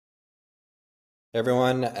Hey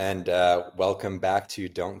everyone, and welcome back to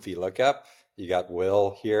Don't V LOOKUP. You got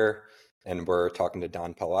Will here, and we're talking to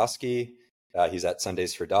Don Pawlowski. He's at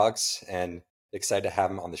Sundays for Dogs, and excited to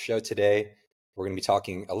have him on the show today. We're going to be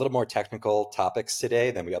talking a little more technical topics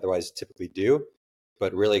today than we otherwise typically do,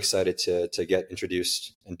 but really excited to get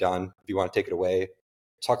introduced. And Don, if you want to take it away,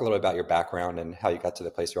 talk a little bit about your background and how you got to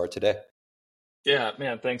the place you are today. Yeah,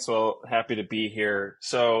 man, thanks. Well, happy to be here.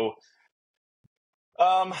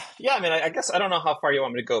 I guess I don't know how far you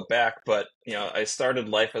want me to go back, but I started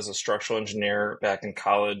life as a structural engineer back in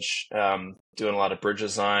college, doing a lot of bridge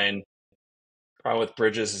design. Problem with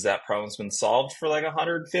bridges is that problem's been solved for like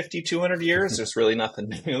 150, 200 years. There's really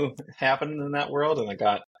nothing new happening in that world, and I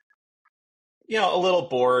got a little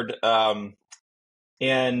bored,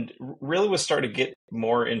 and really was starting to get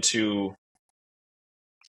more into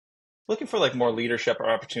looking for like more leadership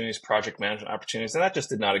opportunities, project management opportunities, and that just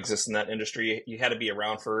did not exist in that industry. You had to be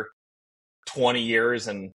around for 20 years,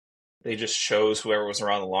 and they just chose whoever was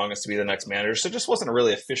around the longest to be the next manager. So it just wasn't a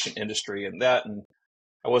really efficient industry in that, and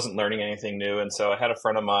I wasn't learning anything new. And so I had a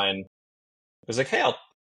friend of mine who was like, "Hey, I'll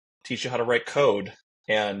teach you how to write code."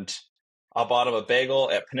 And I bought him a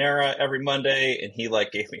bagel at Panera every Monday, and he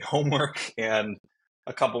like gave me homework. And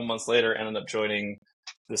a couple months later, ended up joining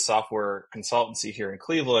the software consultancy here in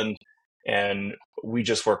Cleveland, and we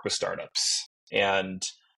just work with startups. And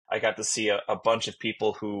I got to see a bunch of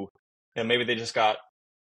people who, maybe they just got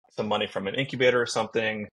some money from an incubator or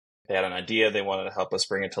something. They had an idea, they wanted to help us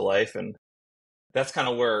bring it to life. And that's kind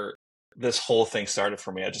of where this whole thing started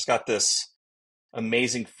for me. I just got this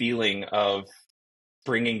amazing feeling of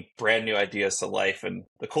bringing brand new ideas to life. And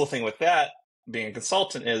the cool thing with that, being a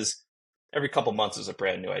consultant, is every couple months is a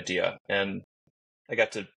brand new idea. And I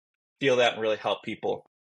got to feel that and really help people.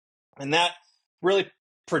 And that really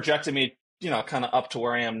projected me, kind of up to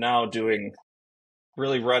where I am now, doing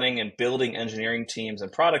really running and building engineering teams and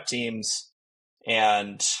product teams,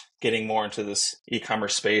 and getting more into this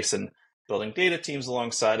e-commerce space and building data teams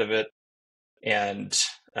alongside of it. And,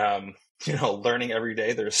 learning every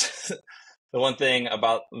day. There's the one thing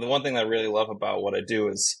I really love about what I do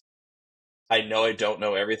is I know I don't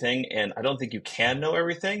know everything, and I don't think you can know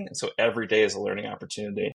everything. And so every day is a learning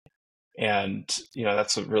opportunity. And,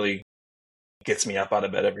 that's what really gets me up out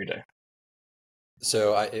of bed every day.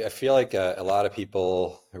 So I feel like a lot of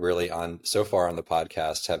people really so far on the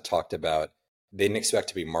podcast have talked about they didn't expect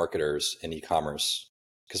to be marketers in e-commerce,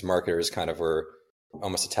 because marketers kind of were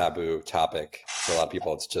almost a taboo topic. For a lot of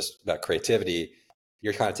people, it's just about creativity.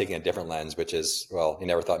 You're kind of taking a different lens, which is, well, you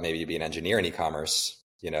never thought maybe you'd be an engineer in e-commerce,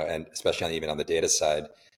 and especially even on the data side.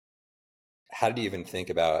 How did you even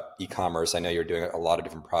think about e-commerce? I know you're doing a lot of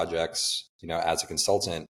different projects, as a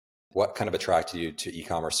consultant. What kind of attracted you to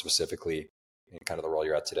e-commerce specifically in kind of the role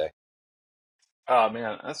you're at today? Oh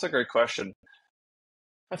man, that's a great question.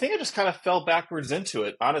 I think I just kind of fell backwards into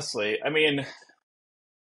it, honestly. I mean,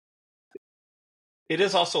 it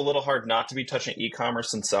is also a little hard not to be touching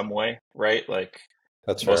e-commerce in some way, right? Like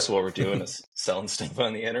That's most fair. of what we're doing is selling stuff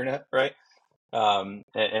on the internet, right? And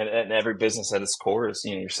every business at its core is,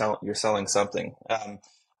 you're selling something.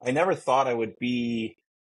 I never thought I would be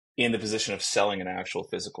in the position of selling an actual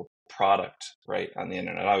physical product, right, on the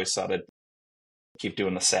internet. I always thought I'd keep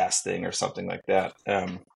doing the SaaS thing or something like that.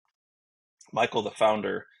 Michael, the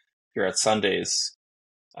founder here at Sundays,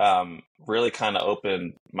 really kind of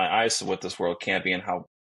opened my eyes to what this world can be, and how,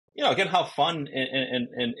 again, how fun and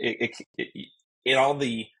in all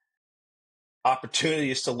the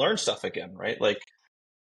opportunities to learn stuff again, right? Like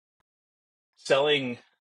selling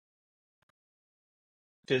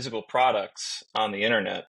physical products on the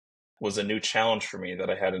internet was a new challenge for me that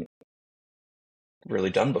I hadn't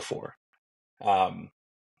really done before.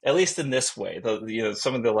 At least in this way,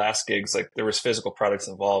 some of the last gigs, like there was physical products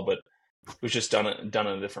involved, but it was just done in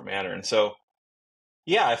a different manner. And so,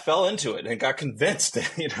 yeah, I fell into it and got convinced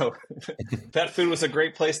that, pet food was a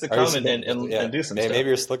great place to come and do some stuff. Maybe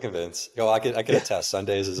you're still convinced. I could attest.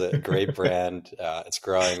 Sundays is a great brand. It's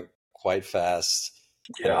growing quite fast.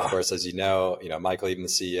 Yeah. And of course, as you know, Michael, even the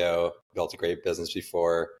CEO, built a great business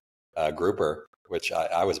before, Grouper, which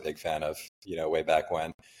I was a big fan of, way back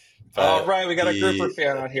when. But right, we got a Grouper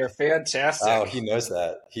fan on here. Fantastic. Oh, he knows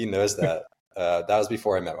that. That was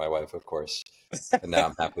before I met my wife, of course, and now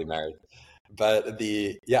I'm happily married. But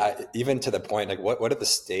even to the point, like what are the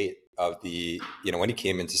state of when you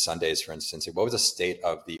came into Sundays, for instance, what was the state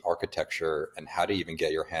of the architecture, and how do you even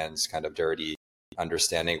get your hands kind of dirty,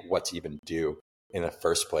 understanding what to even do in the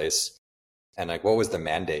first place? And like, what was the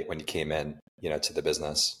mandate when you came in, to the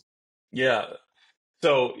business? Yeah.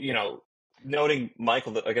 So, noting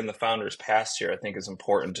Michael, that again, the founder's past here, I think is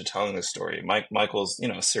important to telling this story. Michael's,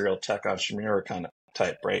 a serial tech entrepreneur kind of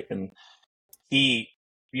type, right? And he,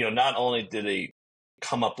 not only did he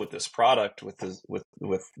come up with this product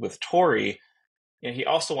with Tori, he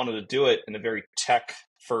also wanted to do it in a very tech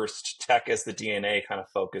as the DNA kind of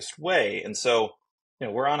focused way. And so,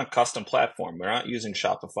 we're on a custom platform. We're not using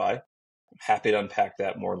Shopify. I'm happy to unpack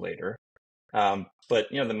that more later. But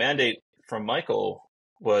the mandate from Michael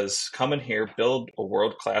was come in here, build a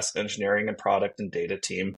world-class engineering and product and data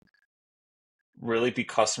team, really be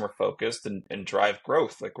customer focused and drive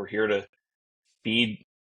growth. Like, we're here to feed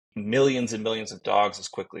millions and millions of dogs as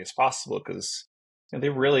quickly as possible because they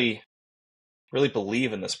really, really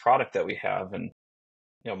believe in this product that we have. And,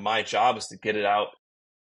 my job is to get it out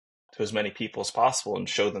to as many people as possible and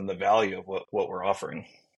show them the value of what we're offering.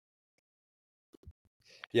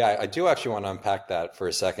 Yeah, I do actually want to unpack that for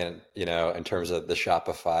a second, in terms of the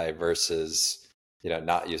Shopify versus,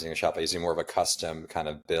 not using a Shopify, using more of a custom kind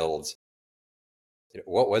of build.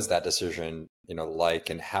 What was that decision, like,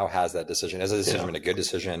 and how has that decision, has the decision been a good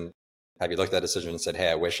decision? Have you looked at that decision and said,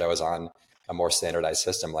 hey, I wish I was on a more standardized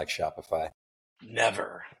system like Shopify?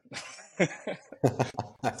 Never.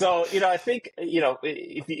 So, I think,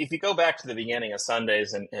 if you go back to the beginning of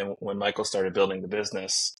Sundays and when Michael started building the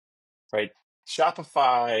business, right,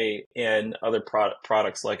 Shopify and other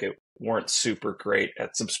products like it weren't super great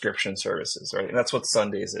at subscription services, right? And that's what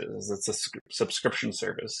Sundays is. It's a subscription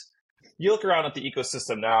service. You look around at the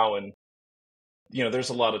ecosystem now and, there's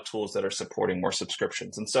a lot of tools that are supporting more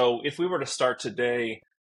subscriptions. And so if we were to start today,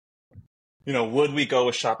 would we go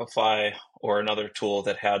with Shopify or another tool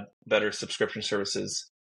that had better subscription services?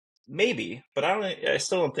 Maybe, but I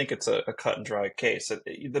still don't think it's a cut and dry case.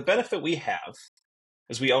 The benefit we have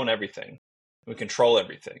is we own everything. We control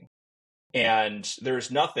everything. And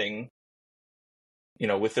there's nothing,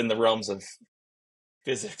 within the realms of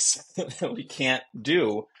physics that we can't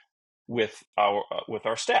do with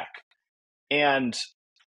our stack. And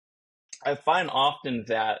I find often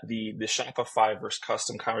that the Shopify versus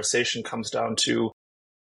custom conversation comes down to,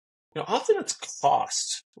 often it's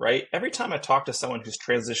cost, right? Every time I talk to someone who's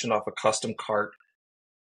transitioned off a custom cart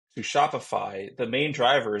to Shopify, the main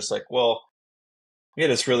driver is like, well, we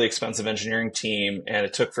had this really expensive engineering team and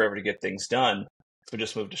it took forever to get things done. So we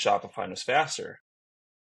just moved to Shopify and it was faster.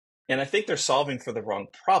 And I think they're solving for the wrong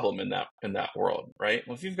problem in that world, right?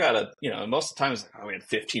 Well, if you've got most of the times, we had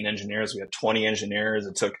 15 engineers, we had 20 engineers,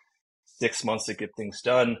 it took 6 months to get things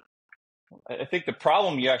done. I think the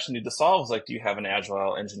problem you actually need to solve is, like, do you have an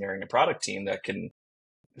agile engineering and product team that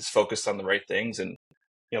is focused on the right things? And,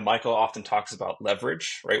 Michael often talks about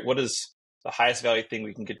leverage, right? What is the highest value thing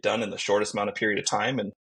we can get done in the shortest amount of period of time,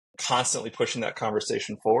 and constantly pushing that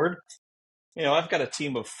conversation forward. I've got a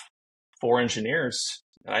team of 4 engineers.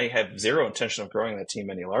 I have zero intention of growing that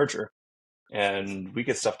team any larger, and we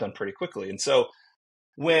get stuff done pretty quickly. And so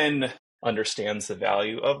when understands the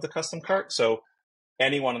value of the custom cart, so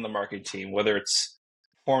anyone on the marketing team, whether it's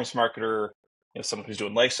performance marketer, someone who's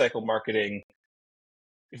doing lifecycle marketing,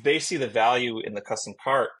 if they see the value in the custom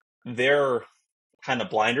cart, their kind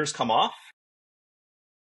of blinders come off,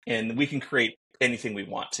 and we can create anything we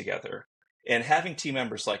want together. And having team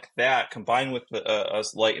members like that combined with a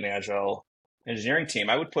light and agile engineering team,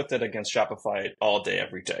 I would put that against Shopify all day,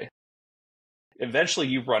 every day. Eventually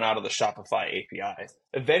you run out of the Shopify API.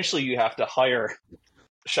 Eventually you have to hire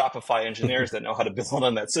Shopify engineers that know how to build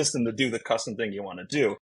on that system to do the custom thing you want to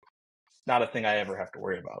do. Not a thing I ever have to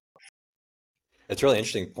worry about. It's a really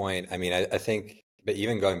interesting point. I mean, I think, but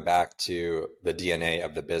even going back to the DNA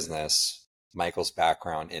of the business, Michael's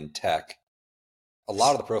background in tech, a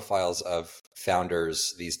lot of the profiles of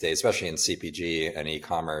founders these days, especially in CPG and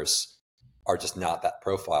e-commerce, are just not that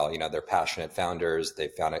profile. They're passionate founders. They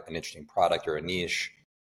found an interesting product or a niche.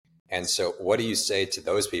 And so what do you say to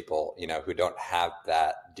those people, who don't have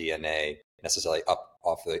that DNA necessarily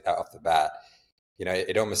off the bat?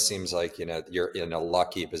 It almost seems like, you're in a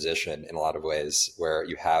lucky position in a lot of ways where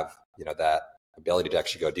you have, that ability to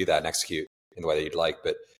actually go do that and execute in the way that you'd like.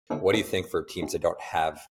 But what do you think for teams that don't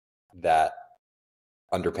have that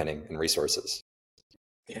underpinning and resources?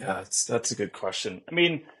 Yeah, that's a good question. I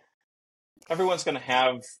mean, everyone's going to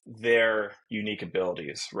have their unique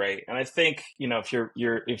abilities, right? And I think,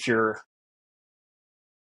 if you're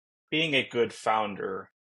being a good founder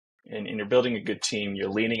and you're building a good team, you're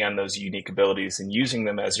leaning on those unique abilities and using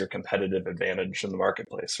them as your competitive advantage in the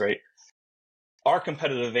marketplace, right? Our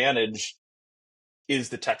competitive advantage is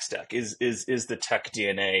the tech stack, is the tech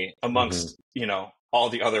DNA amongst, all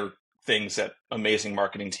the other things that amazing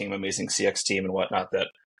marketing team, amazing CX team and whatnot that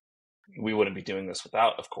we wouldn't be doing this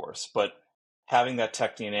without, of course. But having that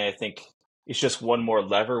tech DNA, I think, it's just one more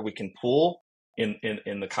lever we can pull in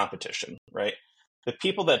the competition, right? The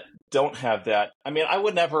people that don't have that, I mean, I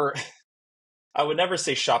would never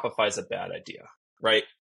say Shopify is a bad idea, right?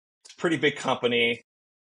 It's a pretty big company.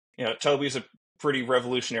 You know, Toby's a pretty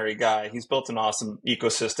revolutionary guy. He's built an awesome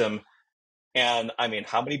ecosystem. And I mean,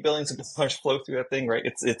 how many billions of dollars flow through that thing, right?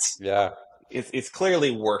 It's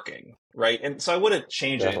clearly working, right? And so I wouldn't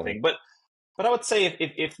change definitely. anything. But I would say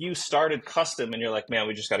if you started custom and you're like, man,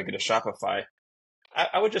 we just got to get a Shopify,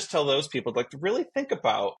 I would just tell those people like to really think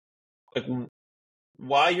about like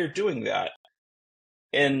why you're doing that.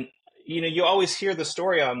 And you know, you always hear the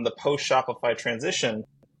story on the post Shopify transition.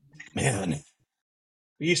 Man,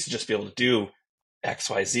 we used to just be able to do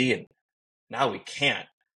X, Y, Z, and now we can't.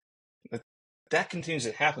 That continues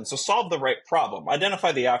to happen. So solve the right problem,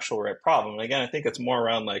 identify the actual right problem. And again, I think it's more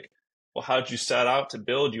around like, well, how did you set out to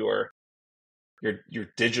build your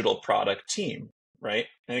digital product team, right?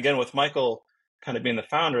 And again, with Michael kind of being the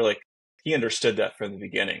founder, like he understood that from the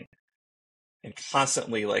beginning and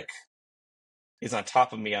constantly like is on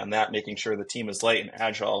top of me on that, making sure the team is light and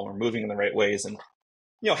agile and we're moving in the right ways. And,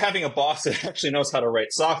 you know, having a boss that actually knows how to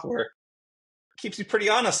write software keeps you pretty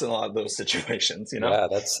honest in a lot of those situations, you know?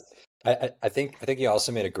 Yeah, I think you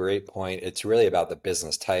also made a great point. It's really about the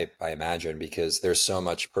business type, I imagine, because there's so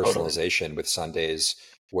much personalization with Sundays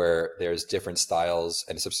where there's different styles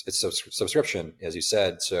and it's subscription, as you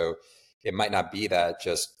said. So it might not be that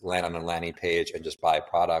just land on a landing page and just buy a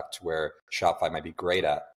product where Shopify might be great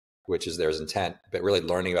at, which is their intent, but really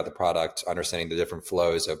learning about the product, understanding the different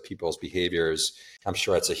flows of people's behaviors. I'm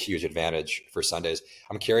sure it's a huge advantage for Sundays.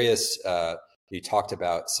 I'm curious, you talked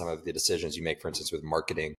about some of the decisions you make, for instance, with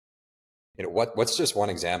marketing. You know, what's just one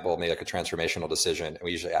example, maybe like a transformational decision? And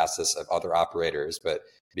we usually ask this of other operators, but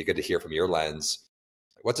it'd be good to hear from your lens.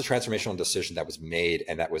 What's a transformational decision that was made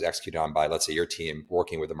and that was executed on by, let's say, your team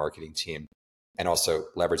working with the marketing team, and also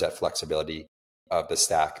leverage that flexibility of the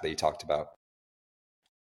stack that you talked about?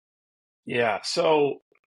 Yeah, so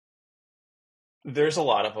there's a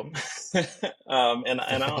lot of them, and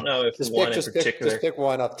I don't know if one in particular. Just pick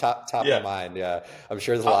one up top of mind. Yeah, I'm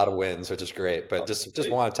sure there's a lot of wins, which is great, but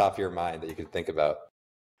just one on top of your mind that you can think about.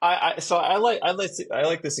 I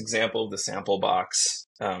like this example of the sample box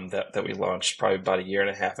that we launched probably about a year and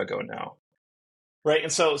a half ago now, right?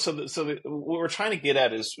 And so what we're trying to get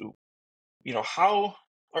at is, you know, how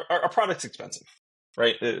our product's expensive,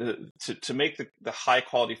 right? To make the high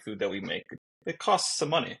quality food that we make, it costs some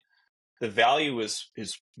money. The value is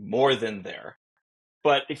more than there.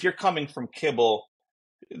 But if you're coming from kibble,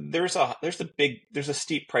 there's a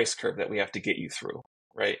steep price curve that we have to get you through,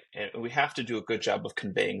 right? And we have to do a good job of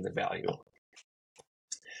conveying the value.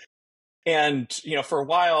 And, you know, for a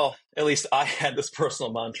while, at least I had this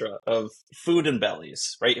personal mantra of food and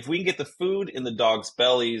bellies, right? If we can get the food in the dogs'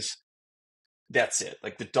 bellies, that's it.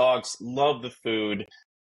 Like the dogs love the food.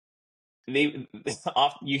 You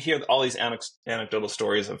hear all these anecdotal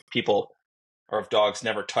stories of people or of dogs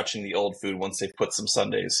never touching the old food once they've put some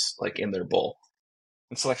Sundays like in their bowl.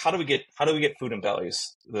 And so like, how do we get food in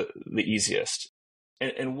bellies the easiest?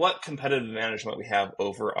 And what competitive advantage might we have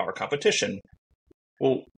over our competition?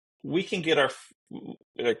 Well, we can get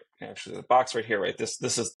actually the box right here, right? This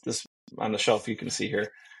is on the shelf you can see here.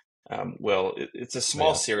 It's a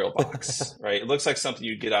small cereal box, right? It looks like something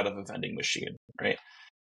you'd get out of a vending machine, right?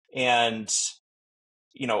 And,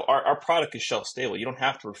 you know, our product is shelf stable. You don't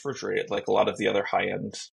have to refrigerate it like a lot of the other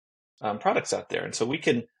high-end products out there. And so we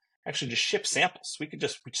can actually just ship samples.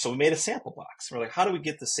 So we made a sample box. We're like, how do we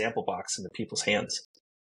get the sample box into people's hands?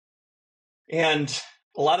 And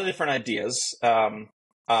a lot of different ideas on,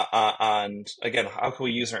 again, how can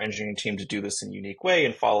we use our engineering team to do this in a unique way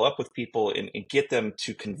and follow up with people and get them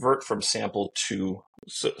to convert from sample to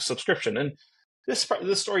subscription. And this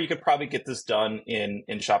story, you could probably get this done in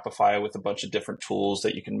Shopify with a bunch of different tools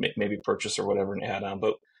that you can maybe purchase or whatever and add on.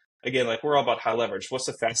 But again, like we're all about high leverage. What's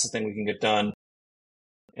the fastest thing we can get done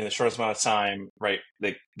in the shortest amount of time, right?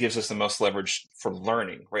 That gives us the most leverage for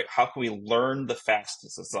learning, right? How can we learn the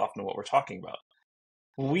fastest? That's often what we're talking about.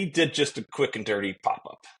 We did just a quick and dirty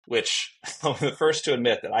pop-up, which I'm the first to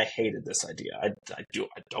admit that I hated this idea. I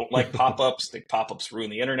don't like pop-ups. I think pop-ups ruin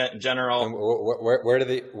the internet in general. Where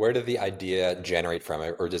did the idea generate from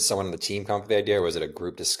it? Or did someone on the team come up with the idea? Or was it a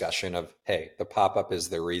group discussion of, hey, the pop-up is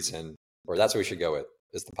the reason, or that's what we should go with,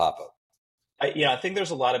 is the pop-up? I think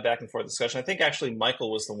there's a lot of back and forth discussion. I think actually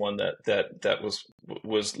Michael was the one that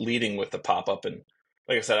was leading with the pop-up. And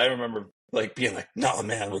like I said, I remember like being like, no,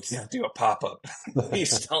 man, we can't do a pop-up.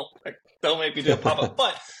 Please don't make me do a pop-up.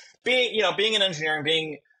 But being in engineering,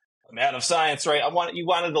 being mad of science, right? You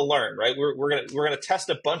wanted to learn, right? We're gonna test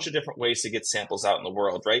a bunch of different ways to get samples out in the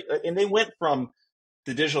world, right? And they went from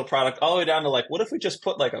the digital product all the way down to like, what if we just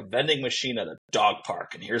put like a vending machine at a dog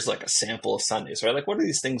park and here's like a sample of Sundays, right? Like, what are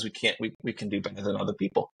these things we can do better than other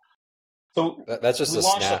people? So That's just we a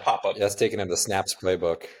launched a snap. pop-up. That's taken in the Snaps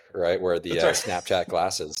playbook, right? Where the That's right. Snapchat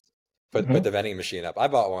glasses put Mm-hmm. the vending machine up. I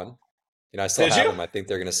bought one. I still Did have you? them. I think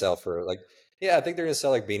they're going to sell for like, yeah, I think they're going to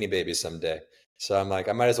sell like Beanie Babies someday. So I'm like,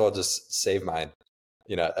 I might as well just save mine,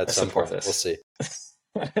 at I some support point. this. We'll see.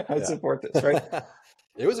 I support this, right?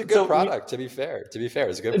 It was a good product, to be fair. It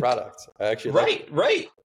was a good product. I actually liked it. Right.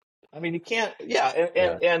 I mean, you can't,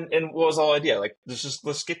 and what was the whole idea? Like,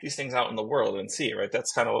 let's get these things out in the world and see, right?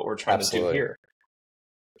 That's kind of what we're trying to do here.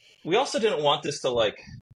 We also didn't want this to like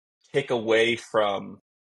take away from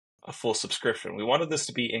a full subscription. We wanted this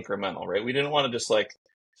to be incremental, right? We didn't want to just like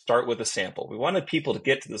start with a sample. We wanted people to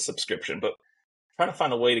get to the subscription, but trying to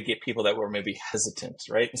find a way to get people that were maybe hesitant,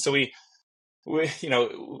 right? And so we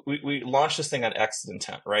launched this thing on exit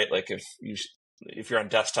intent, right? Like if you're on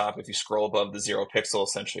desktop, if you scroll above the 0 pixel,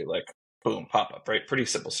 essentially like boom, pop up, right? Pretty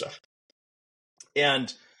simple stuff.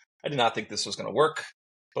 And I did not think this was going to work,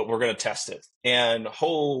 but we're going to test it. And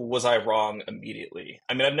was I wrong immediately?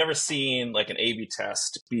 I mean, I've never seen like an A/B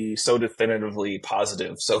test be so definitively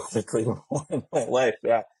positive so quickly in my life.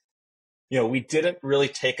 Yeah. We didn't really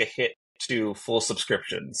take a hit to full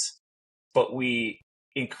subscriptions, but we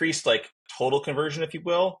increased like total conversion, if you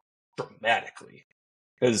will, dramatically,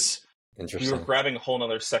 because we were grabbing a whole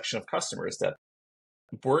nother section of customers that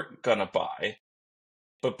weren't going to buy,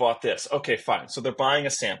 but bought this. Okay, fine. So they're buying a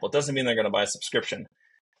sample. It doesn't mean they're going to buy a subscription.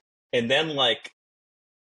 And then like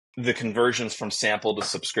the conversions from sample to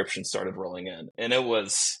subscription started rolling in, and it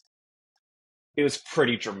was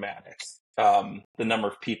pretty dramatic. The number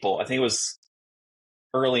of people, I think it was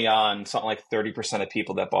early on, something like 30% of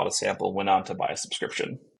people that bought a sample went on to buy a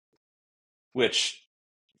subscription, which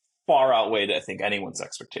far outweighed, I think, anyone's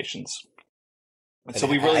expectations. And so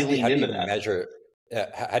we really leaned into that.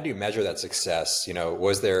 How do you measure that success?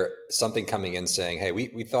 Was there something coming in saying, hey,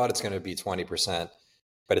 we thought it's going to be 20%,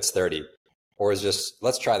 but it's 30? Or is just,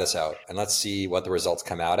 let's try this out and let's see what the results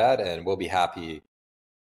come out at, and we'll be happy,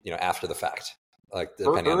 after the fact. Like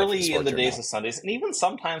early in the days of Sundays, and even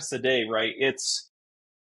sometimes today, right? It's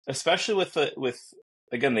especially with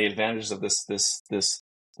again the advantages of this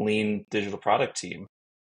lean digital product team.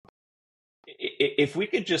 If we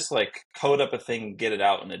could just like code up a thing and get it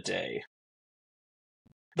out in a day,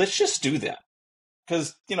 let's just do that.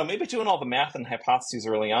 Because maybe doing all the math and hypotheses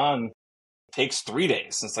early on takes 3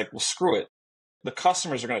 days. And it's like, well, screw it. The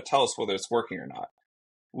customers are going to tell us whether it's working or not.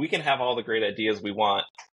 We can have all the great ideas we want,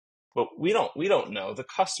 but we don't know. The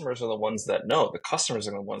customers are the ones that know. The customers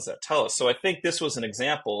are the ones that tell us. So I think this was an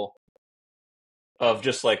example of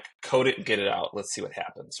just like code it and get it out. Let's see what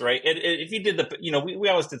happens, right? If you did we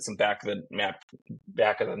always did some back of the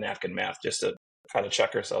napkin math just to kind of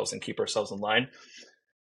check ourselves and keep ourselves in line.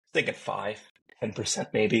 Thinking 5-10%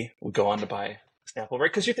 maybe would go on to buy sample,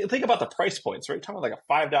 right? Because you think about the price points, right? You're talking about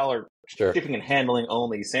like a $5 shipping and handling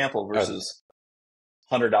only sample versus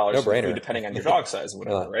 $100 food, depending on your dog size or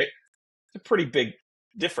whatever, right? It's a pretty big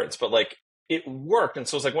difference, but like it worked. And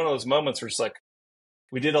so it's like one of those moments where it's like,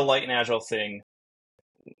 we did a light and agile thing.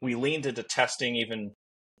 We leaned into testing even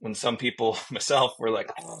when some people, myself, were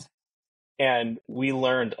like, oh. And we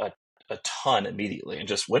learned a ton immediately and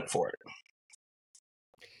just went for it.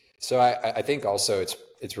 So I think also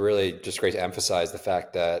it's really just great to emphasize the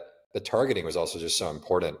fact that the targeting was also just so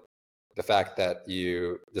important. The fact that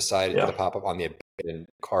you decided to pop up on the abandoned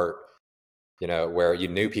cart, where you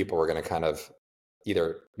knew people were going to kind of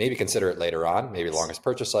either maybe consider it later on, maybe longest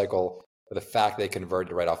purchase cycle, but the fact they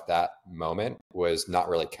converted right off that moment was not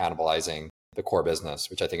really cannibalizing the core business,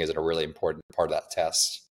 which I think is a really important part of that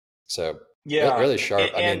test. So really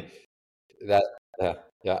sharp. Go ahead.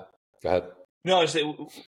 No,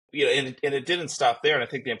 and it didn't stop there. And I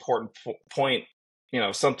think the important point,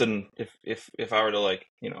 something if I were to like,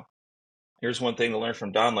 here's one thing to learn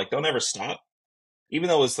from Don, like don't ever stop. Even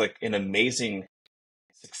though it was like an amazing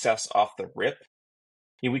success off the rip,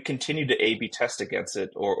 we continue to A/B test against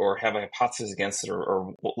it or have a hypothesis against it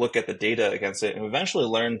or look at the data against it. And eventually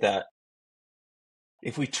learned that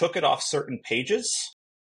if we took it off certain pages,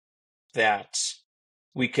 that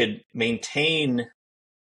we could maintain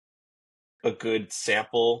a good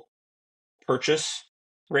sample purchase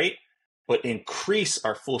rate, but increase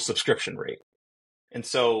our full subscription rate. And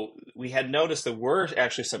so we had noticed there were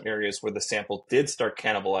actually some areas where the sample did start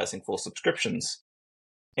cannibalizing full subscriptions.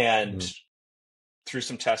 And through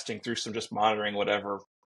some testing, through some just monitoring, whatever,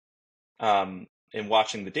 and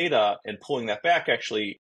watching the data and pulling that back,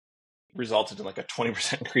 actually, resulted in like a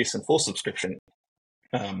 20% increase in full subscription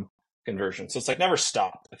conversion. So it's like never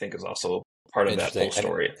stopped, I think, is also part of that whole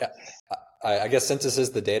story. And I guess since this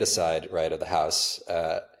is the data side, right, of the house,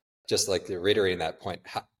 just like reiterating that point,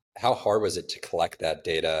 how hard was it to collect that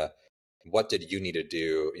data? What did you need to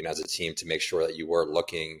do, as a team to make sure that you were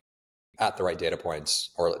looking at the right data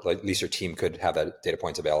points, or at least your team could have that data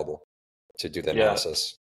points available to do the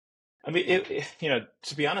analysis? I mean,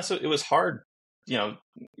 to be honest, it was hard. You're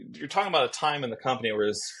talking about a time in the company where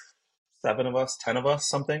there's 7 of us, 10 of us,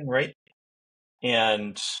 something, right?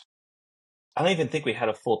 And I don't even think we had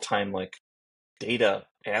a full-time like data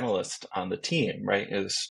analyst on the team, right?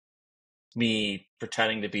 Is me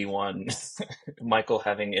pretending to be one, Michael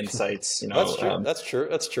having insights, That's true.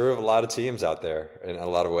 That's true of a lot of teams out there in a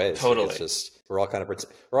lot of ways. Totally. It's just we're all kind of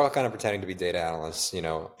pretending to be data analysts, and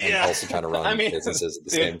also trying to run businesses at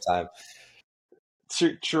the same time.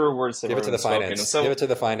 Truer words. Give it to the finance. Give it to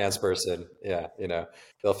the finance person. Yeah,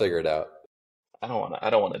 they'll figure it out. I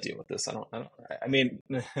don't want to deal with this. I mean,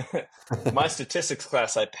 my statistics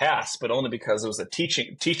class I passed, but only because it was a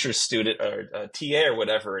teacher's student or a TA or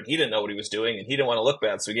whatever, and he didn't know what he was doing, and he didn't want to look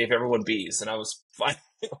bad, so he gave everyone B's, and I was fine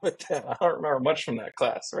with that. I don't remember much from that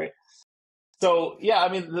class, right? So yeah,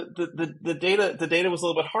 I mean, the data was a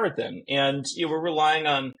little bit hard then, and we're relying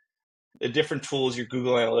on the different tools, your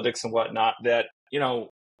Google Analytics and whatnot, that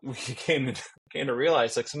we came to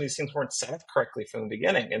realize like some of these things weren't set up correctly from the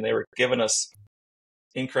beginning, and they were giving us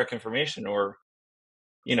incorrect information, or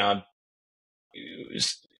so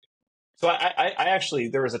I actually,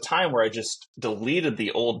 there was a time where I just deleted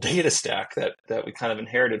the old data stack that we kind of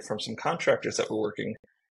inherited from some contractors that were working,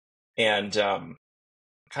 and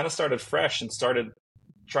kind of started fresh and started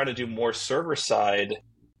trying to do more server side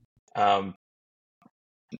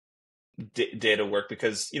data work,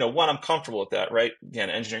 because one, I'm comfortable with that, right? Again,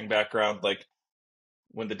 engineering background, like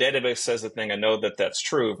when the database says a thing, I know that that's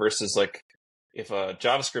true, versus like if a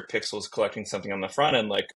JavaScript pixel is collecting something on the front end,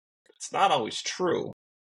 like it's not always true.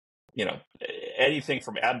 Anything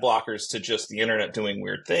from ad blockers to just the internet doing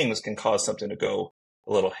weird things can cause something to go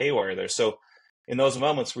a little haywire there. So in those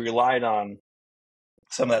moments, we relied on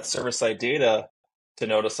some of that server-side data to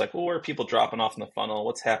notice, like, well, where are people dropping off in the funnel?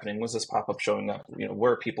 What's happening? When's this pop-up showing up?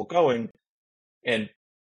 Where are people going? And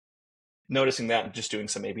noticing that and just doing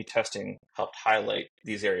some A/B testing helped highlight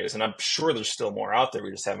these areas. And I'm sure there's still more out there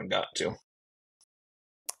we just haven't got to.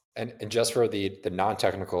 And just for the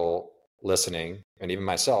non-technical listening, and even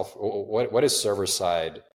myself, what is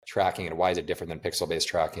server-side tracking, and why is it different than pixel-based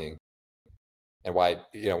tracking? And why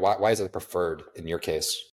is it preferred in your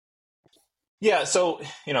case? Yeah, so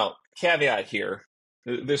caveat here.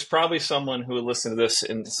 There's probably someone who would listen to this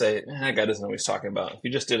and say, that guy doesn't know what he's talking about. If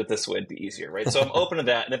you just did it this way, it'd be easier, right? So I'm open to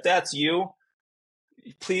that. And if that's you,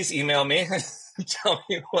 please email me. Tell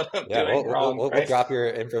me what I'm doing wrong. We'll drop your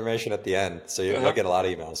information at the end. So you'll get a lot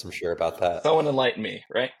of emails, I'm sure, about that. Someone enlighten me,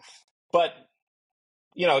 right? But,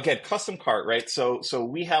 again, custom cart, right? So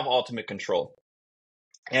we have ultimate control.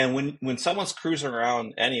 And when someone's cruising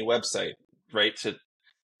around any website, right,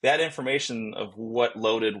 that information of what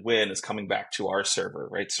loaded when is coming back to our server,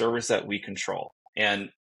 right? Servers that we control and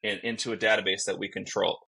into a database that we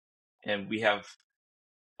control. And we have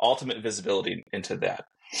ultimate visibility into that.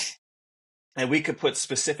 And we could put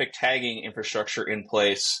specific tagging infrastructure in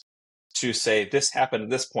place to say, this happened at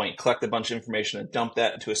this point, collect a bunch of information and dump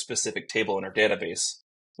that into a specific table in our database,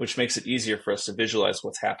 which makes it easier for us to visualize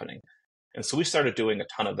what's happening. And so we started doing a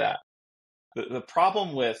ton of that. The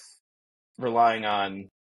problem with relying on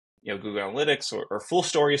Google Analytics or Full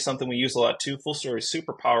Story is something we use a lot too. Full Story is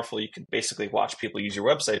super powerful. You can basically watch people use your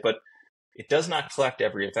website, but it does not collect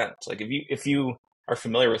every event. Like if you are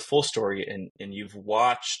familiar with Full Story and you've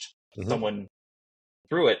watched someone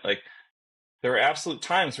through it, like there are absolute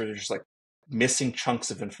times where they're just like missing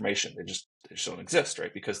chunks of information. They just don't exist,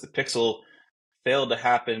 right? Because the pixel failed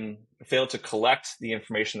to collect the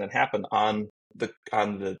information that happened on the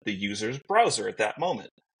user's browser at that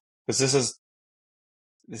moment. Because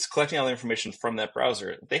it's collecting all the information from that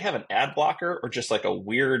browser. If they have an ad blocker or just like a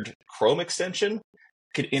weird Chrome extension,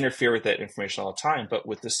 could interfere with that information all the time. But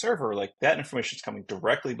with the server, like that information is coming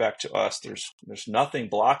directly back to us. There's nothing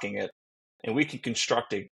blocking it. And we can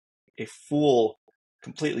construct a full,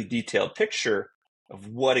 completely detailed picture of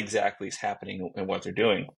what exactly is happening and what they're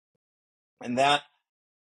doing. And that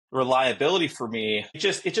reliability for me, it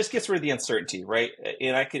just gets rid of the uncertainty, right?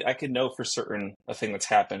 And I could know for certain a thing that's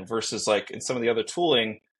happened, versus like in some of the other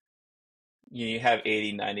tooling, you have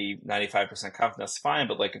 80, 90, 95% confidence, that's fine.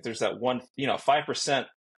 But like if there's that 5%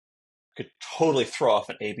 could totally throw off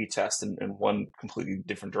an A/B test in one completely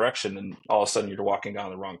different direction, and all of a sudden you're walking down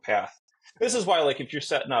the wrong path. This is why, like, if you're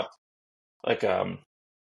setting up like a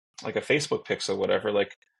Facebook pixel, whatever.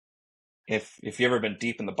 Like if you ever been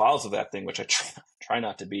deep in the bowels of that thing, which I try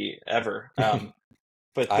not to be ever,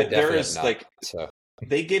 but I there definitely have is not. like So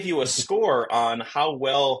they give you a score on how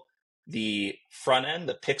well the front end,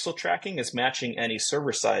 the pixel tracking, is matching any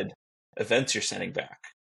server side events you're sending back.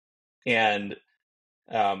 And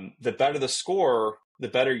the better the score, the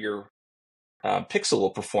better your pixel will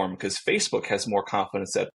perform, because Facebook has more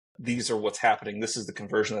confidence that these are what's happening. This is the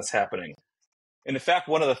conversion that's happening. And in fact,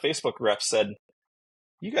 one of the Facebook reps said,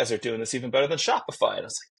 "You guys are doing this even better than Shopify." And I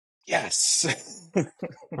was like, yes.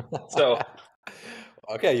 So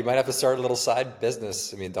okay, you might have to start a little side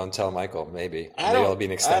business. I mean, don't tell Michael, maybe. I Maybe don't, it'll be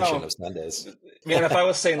an I extension don't, of Sundays. man, if I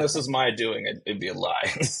was saying this is my doing, it'd be a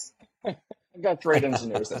lie. I got great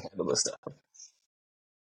engineers that handle this stuff.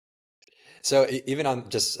 So even on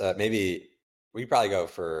just maybe we probably go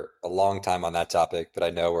for a long time on that topic, but I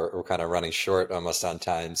know we're kind of running short almost on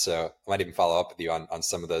time. So I might even follow up with you on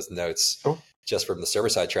some of those notes Sure. just from the server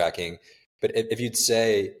side tracking. But if you'd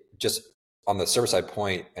say just on the server side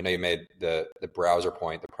point, I know you made the browser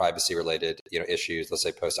point, the privacy related issues, let's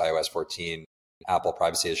say post iOS 14, Apple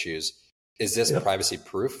privacy issues. Is this privacy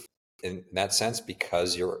proof in that sense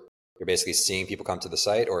because you're basically seeing people come to the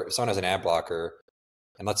site? Or if someone has an ad blocker,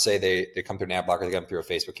 and let's say they come through an ad blocker, they come through a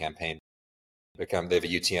Facebook campaign, they have a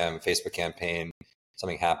UTM Facebook campaign,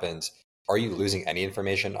 something happens. Are you losing any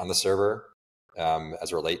information on the server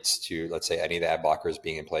as it relates to, let's say, any of the ad blockers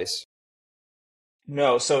being in place?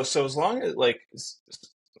 No, so as long as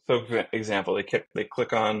so for example, they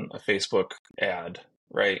click on a Facebook ad,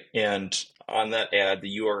 right? And on that ad,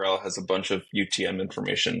 the URL has a bunch of UTM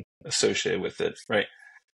information associated with it, right?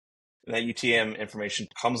 And that UTM information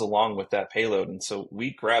comes along with that payload, and so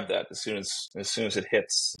we grab that as soon as it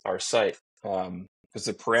hits our site, because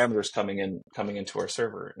the parameters coming into our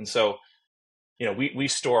server, and so we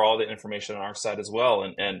store all the information on our side as well,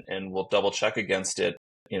 and we'll double check against it.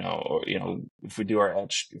 Or if we do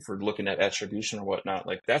if we're looking at attribution or whatnot,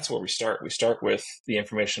 like that's where we start. We start with the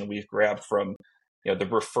information we've grabbed from the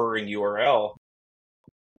referring URL,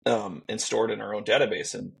 and stored in our own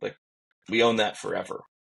database, and like we own that forever.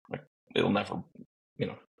 Like it'll never,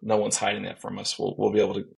 no one's hiding that from us. We'll be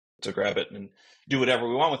able to grab it and do whatever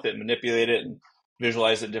we want with it, manipulate it, and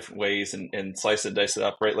visualize it in different ways, and slice it, dice it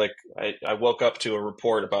up, right? Like I woke up to a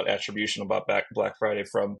report about attribution about Black Friday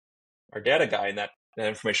from our data guy, and that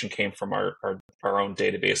information came from our own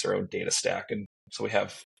database, our own data stack, and so we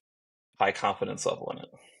have high confidence level in it.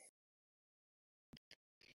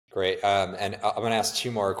 Great. And I'm going to ask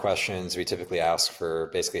two more questions we typically ask for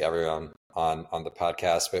basically everyone on the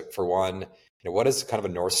podcast. But for one, what is kind of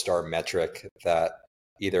a North Star metric that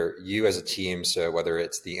either you as a team, so whether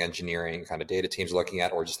it's the engineering kind of data teams looking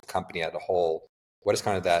at, or just the company as a whole, what is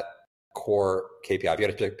kind of that core KPI? If you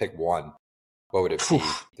had to pick one, what would it be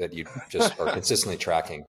that you just are consistently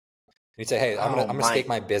tracking? You'd say, hey, I'm going to stake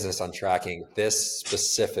my business on tracking this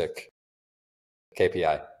specific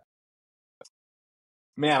KPI.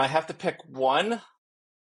 Man, I have to pick one.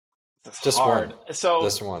 That's just hard. One. So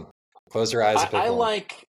just one. Close your eyes and pick one.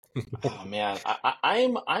 like. Oh man,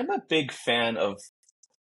 I'm a big fan of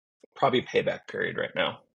probably payback period right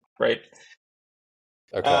now, right?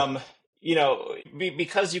 Okay.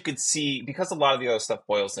 Because you could see, because a lot of the other stuff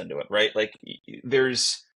boils into it, right? Like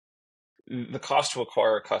there's the cost to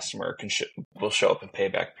acquire a customer will show up in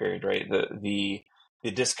payback period, right? The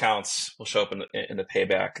discounts will show up in the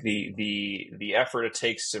payback. The effort it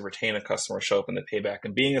takes to retain a customer will show up in the payback.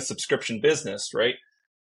 And being a subscription business, right,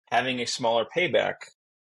 having a smaller payback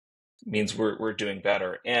means we're doing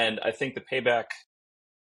better. And I think the payback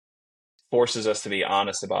forces us to be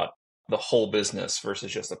honest about the whole business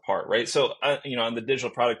versus just a part, right? So, on the digital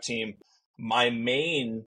product team, my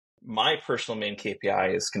personal main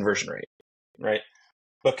KPI is conversion rate, right?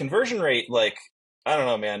 But conversion rate, like, I don't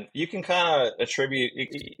know, man, you can kind of attribute,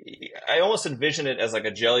 I almost envision it as like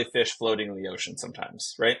a jellyfish floating in the ocean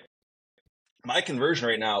sometimes, right? My conversion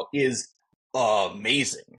rate now is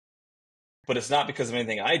amazing, but it's not because of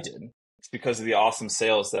anything I did. It's because of the awesome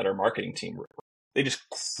sales that our marketing team, they just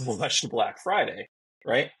crushed Black Friday,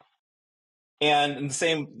 right? And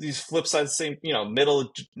these flip sides, the same,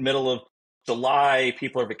 middle of July,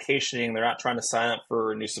 people are vacationing. They're not trying to sign up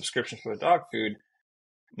for a new subscription for the dog food.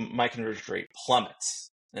 My conversion rate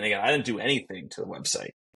plummets. And again, I didn't do anything to the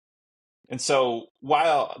website. And so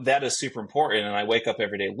while that is super important, and I wake up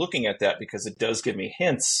every day looking at that because it does give me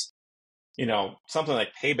hints, something like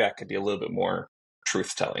payback could be a little bit more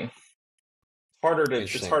truth telling.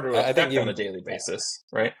 It's harder to affect on a daily basis,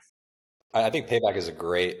 right? I think payback is a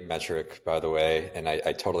great metric, by the way, and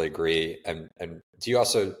I totally agree. And do you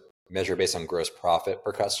also measure based on gross profit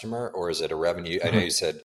per customer, or is it a revenue? I know you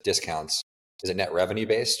said discounts. Is it net revenue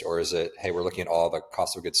based, or is it, hey, we're looking at all the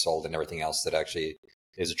cost of goods sold and everything else that actually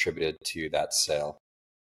is attributed to that sale?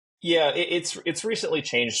 Yeah, it's recently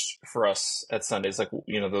changed for us at Sundays, like,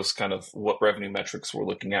 those kind of what revenue metrics we're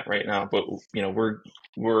looking at right now. But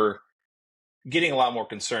we're getting a lot more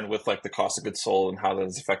concerned with like the cost of goods sold and how that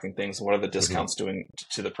is affecting things, and what are the discounts doing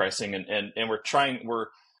to the pricing, and we're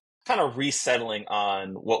kind of resettling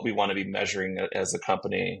on what we want to be measuring as a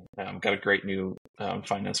company. Got a great new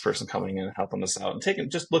finance person coming in and helping us out,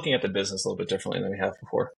 and just looking at the business a little bit differently than we have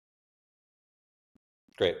before.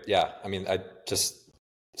 Great. Yeah. I mean,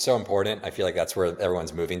 so important. I feel like that's where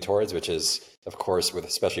everyone's moving towards, which is, of course, with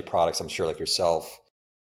especially products, I'm sure like yourself,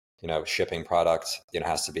 shipping product,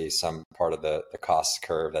 has to be some part of the cost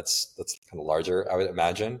curve that's kind of larger, I would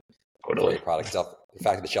imagine. Totally. For your product itself. The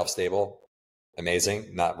fact that it's shelf stable,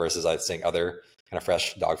 amazing. Not versus I'd saying other kind of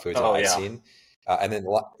fresh dog foods that I've seen. And then,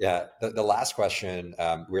 the last question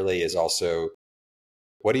really is also,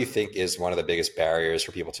 what do you think is one of the biggest barriers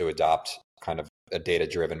for people to adopt kind of a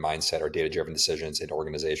data-driven mindset or data-driven decisions in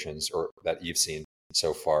organizations, or that you've seen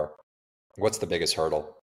so far? What's the biggest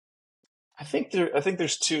hurdle? I think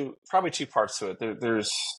there's probably two parts to it.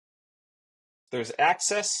 There's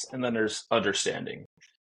access, and then there's understanding.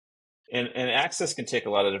 And access can take a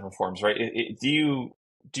lot of different forms, right? Do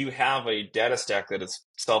you have a data stack that is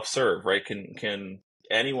self-serve, right? Can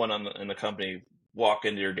anyone in the company walk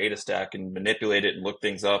into your data stack and manipulate it and look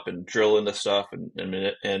things up and drill into stuff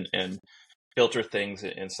and filter things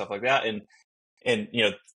and stuff like that? And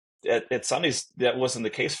at Sundays that wasn't the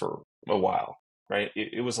case for a while, right?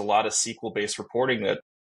 It was a lot of SQL based reporting that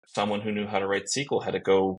someone who knew how to write SQL had to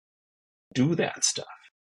go do that stuff.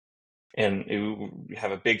 And we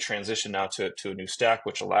have a big transition now to a new stack,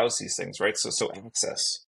 which allows these things, right? So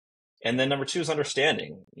access. And then number two is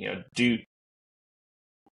understanding. Do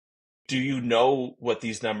you know what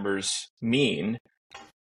these numbers mean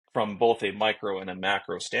from both a micro and a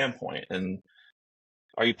macro standpoint? And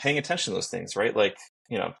are you paying attention to those things, right? Like,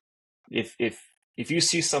 if you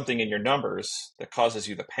see something in your numbers that causes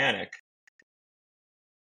you to panic,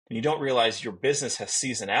 and you don't realize your business has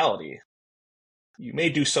seasonality, you may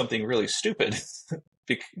do something really stupid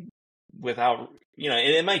without, and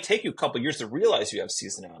it might take you a couple of years to realize you have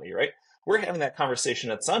seasonality, right? We're having that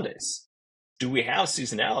conversation at Sundays. Do we have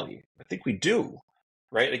seasonality? I think we do,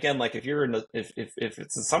 right? Again, like if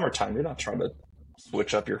it's the summertime, you're not trying to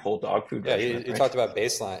switch up your whole dog food. Yeah, you talked about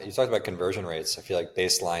baseline. You talked about conversion rates. I feel like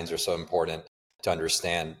baselines are so important to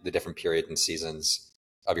understand the different periods and seasons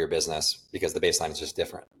of your business, because the baseline is just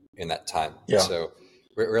different in that time. Yeah. So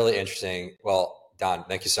really interesting. Well, Don,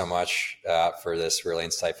 thank you so much for this really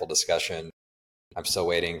insightful discussion. I'm still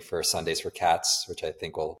waiting for Sundays for Cats, which I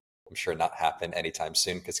think will, I'm sure, not happen anytime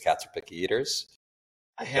soon because cats are picky eaters.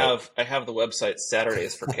 I have the website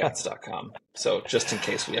SatursdaysForCats.com. So just in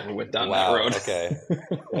case we ever went down that road. Okay.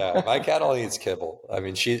 Yeah, my cat only eats kibble. I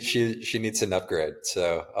mean, she needs an upgrade.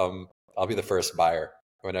 So I'll be the first buyer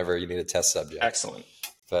whenever you need a test subject. Excellent.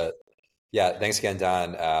 But yeah, thanks again,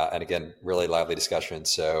 Don. And again, really lively discussion.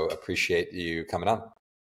 So appreciate you coming on.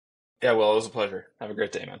 Yeah, well, it was a pleasure. Have a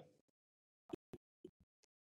great day, man.